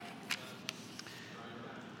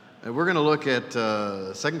We're going to look at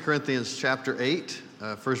 2 Corinthians chapter 8,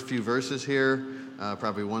 first few verses here,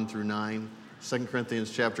 probably 1 through 9. 2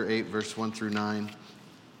 Corinthians chapter 8, verse 1 through 9.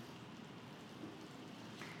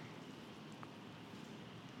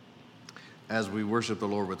 As we worship the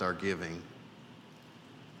Lord with our giving.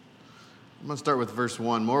 I'm going to start with verse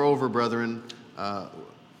 1. Moreover, brethren,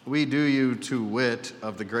 we do you to wit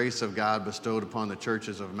of the grace of God bestowed upon the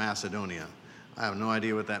churches of Macedonia. I have no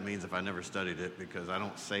idea what that means if I never studied it, because I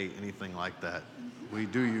don't say anything like that. We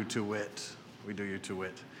do you to wit. We do you to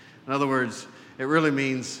wit. In other words, it really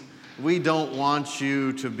means we don't want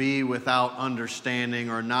you to be without understanding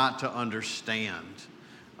or not to understand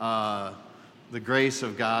the grace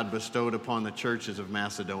of God bestowed upon the churches of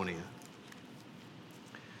Macedonia.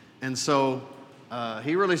 And so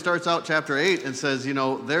he really starts out chapter 8 and says,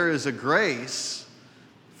 there is a grace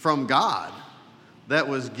from God that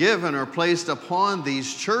was given or placed upon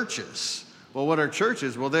these churches. Well, what are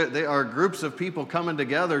churches? Well, they are groups of people coming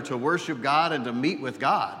together to worship God and to meet with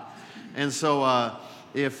God. And so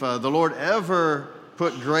if the Lord ever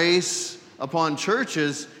put grace upon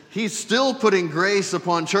churches, he's still putting grace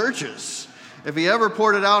upon churches. If he ever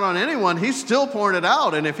poured it out on anyone, he's still pouring it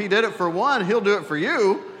out. And if he did it for one, he'll do it for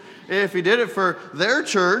you. If he did it for their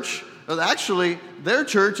church, actually, their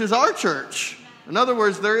church is our church. In other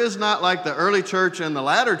words, there is not like the early church and the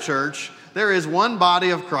latter church. There is one body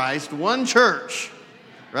of Christ, one church,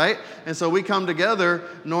 right? And so we come together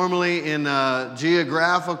normally in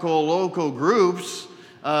geographical, local groups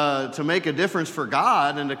to make a difference for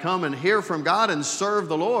God and to come and hear from God and serve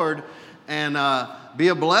the Lord and be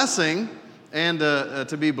a blessing and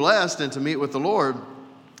to be blessed and to meet with the Lord.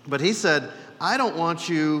 But he said, I don't want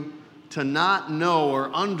you to not know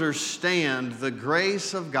or understand the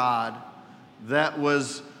grace of God that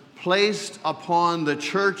was placed upon the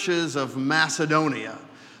churches of Macedonia.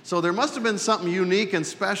 So there must have been something unique and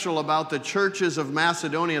special about the churches of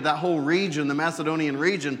Macedonia, that whole region, the Macedonian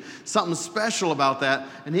region, something special about that.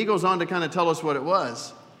 And he goes on to kind of tell us what it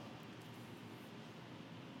was.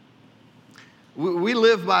 We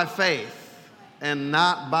live by faith and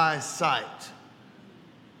not by sight.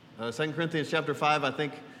 2 Corinthians chapter 5, I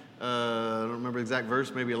think, I don't remember the exact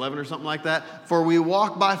verse, maybe 11 or something like that. For we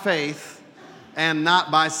walk by faith and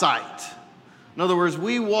not by sight. In other words,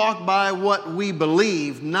 we walk by what we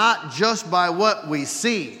believe, not just by what we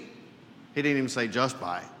see. He didn't even say just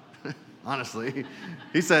by, honestly.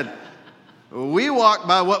 He said, we walk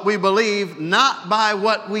by what we believe, not by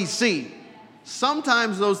what we see.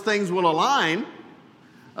 Sometimes those things will align,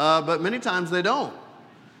 but many times they don't.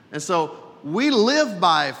 And so we live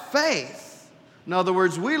by faith. In other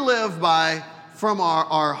words, we live by, from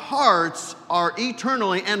our hearts are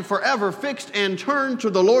eternally and forever fixed and turned to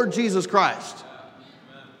the Lord Jesus Christ.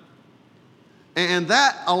 And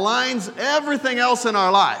that aligns everything else in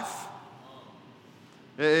our life.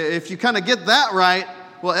 If you kind of get that right,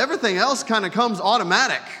 well, everything else kind of comes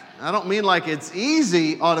automatic. I don't mean like it's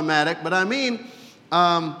easy automatic, but I mean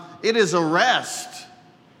it is a rest.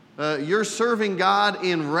 You're serving God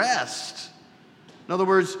in rest. In other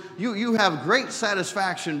words, you have great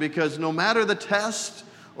satisfaction because no matter the test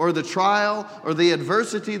or the trial or the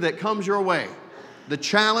adversity that comes your way, the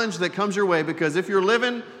challenge that comes your way, because if you're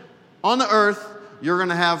living on the earth, you're going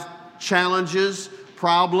to have challenges,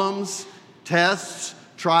 problems, tests,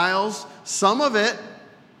 trials, some of it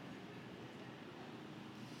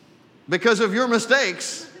because of your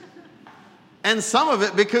mistakes, and some of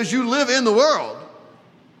it because you live in the world.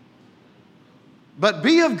 But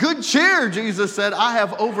be of good cheer, Jesus said, I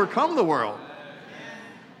have overcome the world.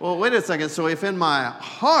 Well, wait a second. So if in my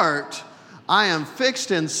heart I am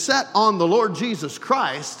fixed and set on the Lord Jesus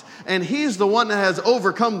Christ, and he's the one that has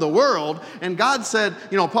overcome the world, and God said,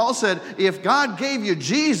 Paul said, if God gave you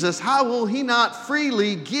Jesus, how will he not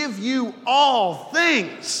freely give you all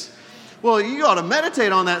things? Well, you ought to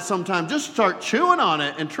meditate on that sometime. Just start chewing on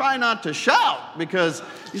it and try not to shout, because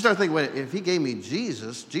you start thinking, wait, if he gave me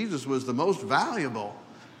Jesus, Jesus was the most valuable.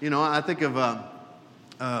 I think of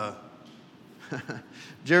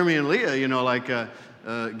Jeremy and Leah,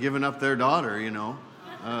 giving up their daughter,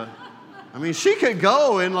 she could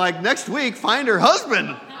go and next week find her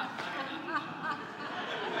husband.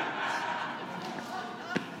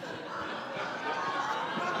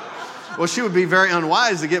 Well, she would be very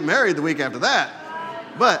unwise to get married the week after that.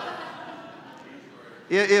 But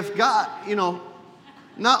if God,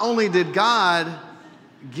 not only did God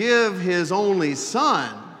give his only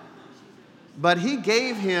son, but he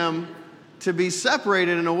gave him to be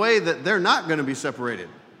separated in a way that they're not going to be separated.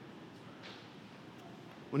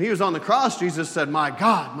 When he was on the cross, Jesus said, my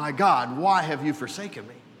God, why have you forsaken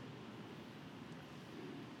me?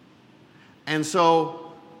 And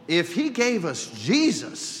so if he gave us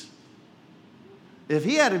Jesus, if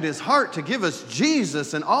he had in his heart to give us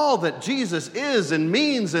Jesus and all that Jesus is and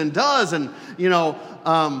means and does and,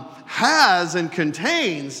 has and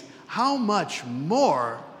contains, how much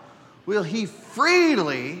more will he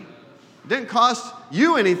freely, it didn't cost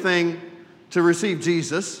you anything to receive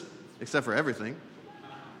Jesus, except for everything.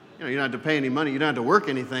 You don't have to pay any money, you don't have to work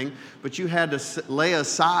anything, but you had to lay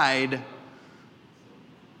aside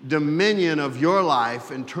dominion of your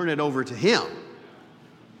life and turn it over to him.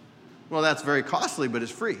 Well, that's very costly, but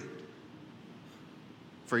it's free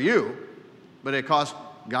for you, but it cost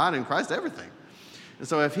God and Christ everything. And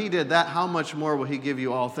so if he did that, how much more will he give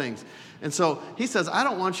you all things? And so he says, I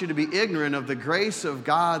don't want you to be ignorant of the grace of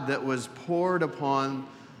God that was poured upon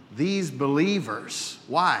these believers.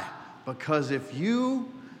 Why? Because if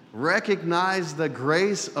you recognize the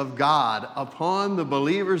grace of God upon the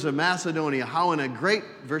believers of Macedonia, how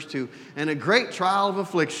verse 2, in a great trial of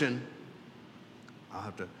affliction, I'll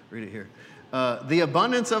have to read it here, the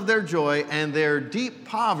abundance of their joy and their deep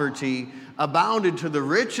poverty abounded to the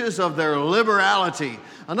riches of their liberality.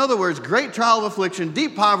 In other words, great trial of affliction,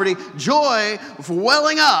 deep poverty, joy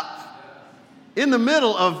welling up. In the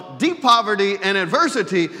middle of deep poverty and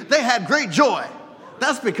adversity, they had great joy.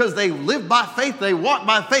 That's because they live by faith, they walk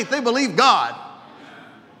by faith, they believe God.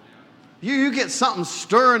 You get something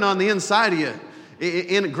stirring on the inside of you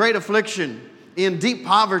in great affliction, in deep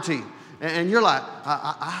poverty, and you're like,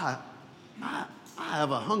 I have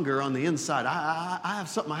a hunger on the inside. I have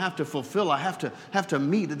something I have to fulfill. I have to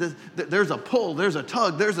meet. There's a pull. There's a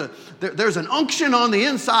tug. There's an unction on the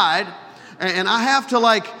inside, and I have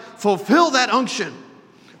to fulfill that unction.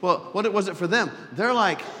 Well, what was it for them? They're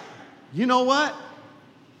like, you know what?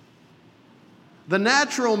 The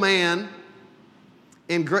natural man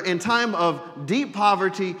in time of deep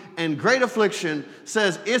poverty and great affliction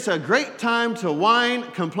says it's a great time to whine,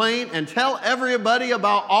 complain, and tell everybody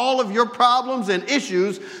about all of your problems and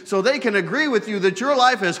issues so they can agree with you that your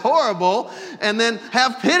life is horrible and then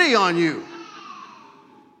have pity on you.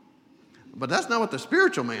 But that's not what the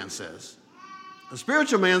spiritual man says. The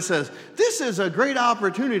spiritual man says, this is a great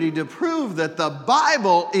opportunity to prove that the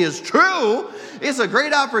Bible is true. It's a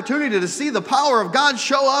great opportunity to see the power of God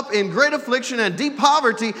show up in great affliction and deep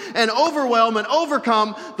poverty and overwhelm and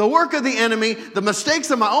overcome the work of the enemy, the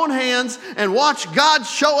mistakes of my own hands, and watch God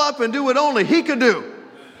show up and do what only he could do.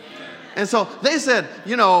 And so they said,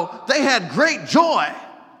 they had great joy.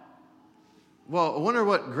 Well, I wonder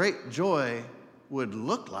what great joy would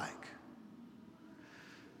look like.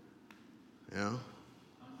 Yeah,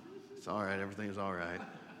 it's all right. Everything's all right.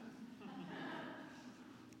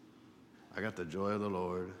 I got the joy of the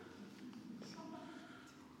Lord.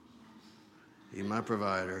 He's my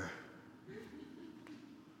provider.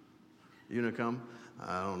 You gonna come?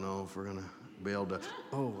 I don't know if we're gonna be able to.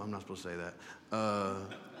 Oh, I'm not supposed to say that.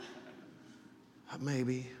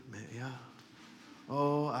 Maybe, yeah.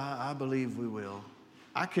 Oh, I believe we will.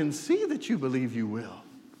 I can see that you believe you will.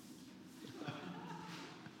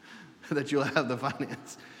 That you'll have the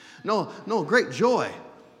finance. No, great joy.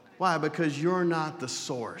 Why? Because you're not the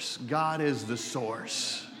source. God is the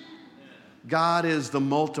source. God is the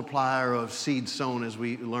multiplier of seed sown, as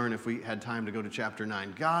we learn if we had time to go to chapter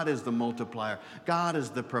 9. God is the multiplier. God is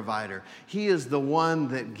the provider. He is the one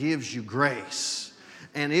that gives you grace.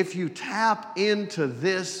 And if you tap into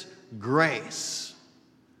this grace,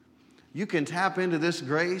 you can tap into this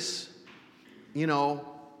grace.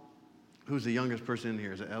 Who's the youngest person in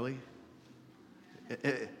here? Is it Ellie?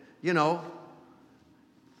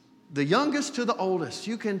 The youngest to the oldest,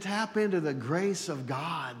 you can tap into the grace of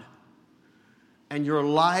God, and your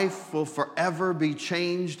life will forever be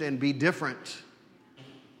changed and be different.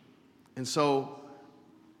 And so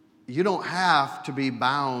you don't have to be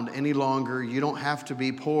bound any longer. You don't have to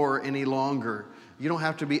be poor any longer. You don't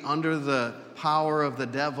have to be under the power of the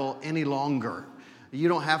devil any longer. You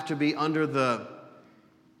don't have to be under the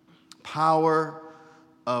power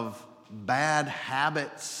of bad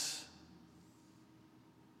habits.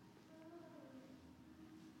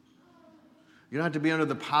 You don't have to be under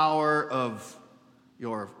the power of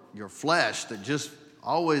your flesh that just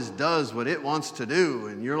always does what it wants to do.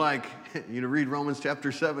 And you're like, you read Romans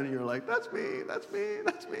chapter 7 and you're like, that's me.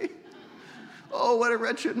 Oh, what a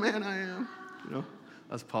wretched man I am.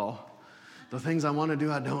 That's Paul. The things I want to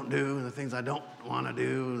do, I don't do. And the things I don't want to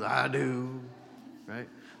do, I do. Right?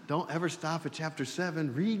 Don't ever stop at chapter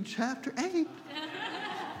 7. Read chapter 8.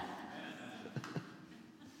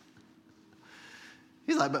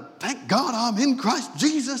 He's like, but thank God I'm in Christ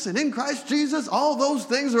Jesus, and in Christ Jesus all those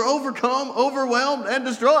things are overcome, overwhelmed, and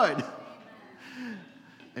destroyed.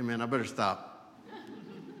 Amen. I better stop.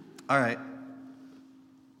 All right.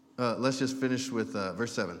 let's just finish with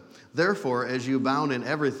verse 7. Therefore, as you abound in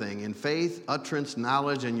everything, in faith, utterance,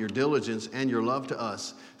 knowledge, and your diligence, and your love to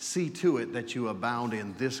us, see to it that you abound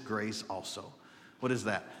in this grace also. What is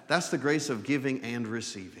that? That's the grace of giving and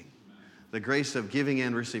receiving. The grace of giving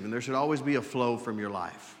and receiving. There should always be a flow from your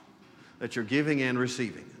life, that you're giving and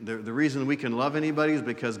receiving. The reason we can love anybody is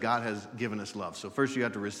because God has given us love. So first you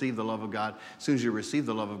have to receive the love of God. As soon as you receive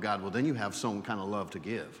the love of God, well, then you have some kind of love to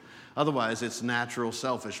give. Otherwise, it's natural,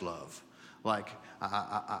 selfish love. Like,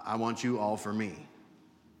 I want you all for me.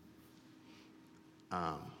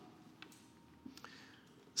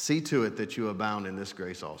 See to it that you abound in this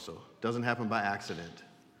grace also. Doesn't happen by accident.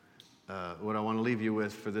 What I want to leave you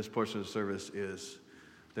with for this portion of the service is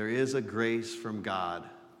there is a grace from God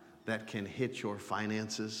that can hit your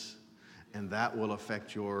finances, and that will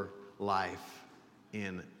affect your life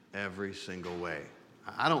in every single way.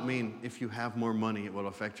 I don't mean if you have more money, it will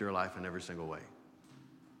affect your life in every single way.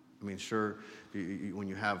 I mean, sure, when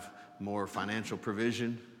you have more financial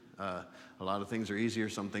provision, a lot of things are easier,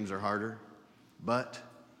 some things are harder. But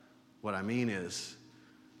what I mean is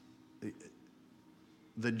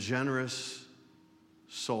the generous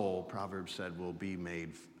soul, Proverbs said, will be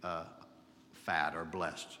made fat or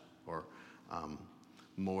blessed or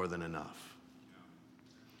more than enough.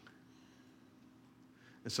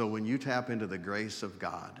 And so when you tap into the grace of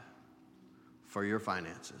God for your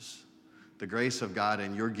finances, the grace of God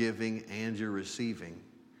in your giving and your receiving,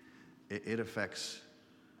 it affects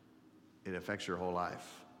your whole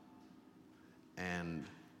life. And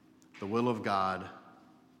the will of God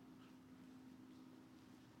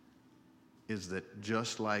is that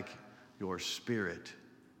just like your spirit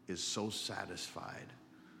is so satisfied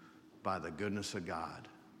by the goodness of God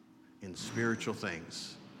in spiritual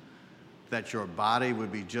things, that your body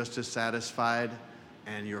would be just as satisfied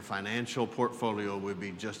and your financial portfolio would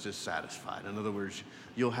be just as satisfied. In other words,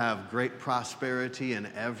 you'll have great prosperity in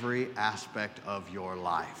every aspect of your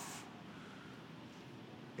life.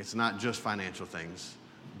 It's not just financial things,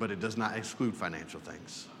 but it does not exclude financial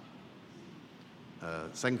things.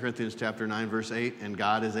 2 Corinthians chapter 9, verse 8, and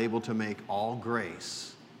God is able to make all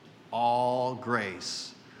grace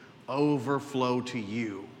overflow to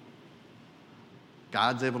you.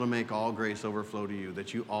 God's able to make all grace overflow to you,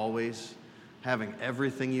 that you always, having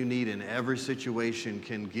everything you need in every situation,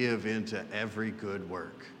 can give into every good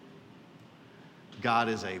work. God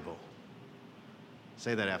is able.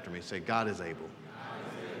 Say that after me. Say, God is able,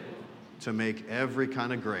 to make every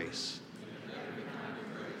kind of grace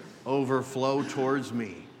overflow towards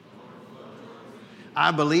me.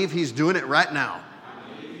 I believe he's doing it right now.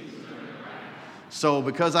 So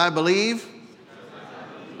because I believe,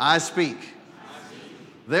 I speak.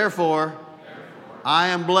 Therefore, I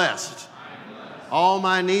am blessed. All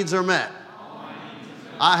my needs are met.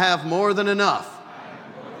 I have more than enough.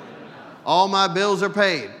 All my bills are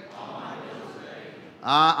paid.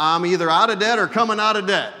 I'm either out of debt or coming out of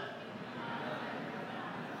debt.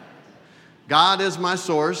 God is my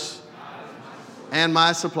source and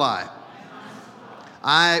my supply.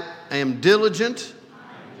 I am diligent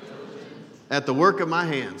at the work of my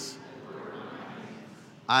hands.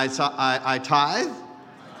 I tithe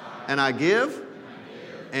and I give,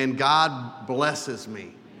 and God blesses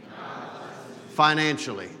me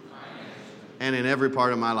financially and in every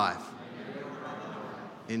part of my life.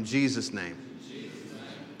 In Jesus' name.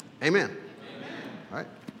 Amen. All right.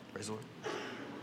 Praise the Lord.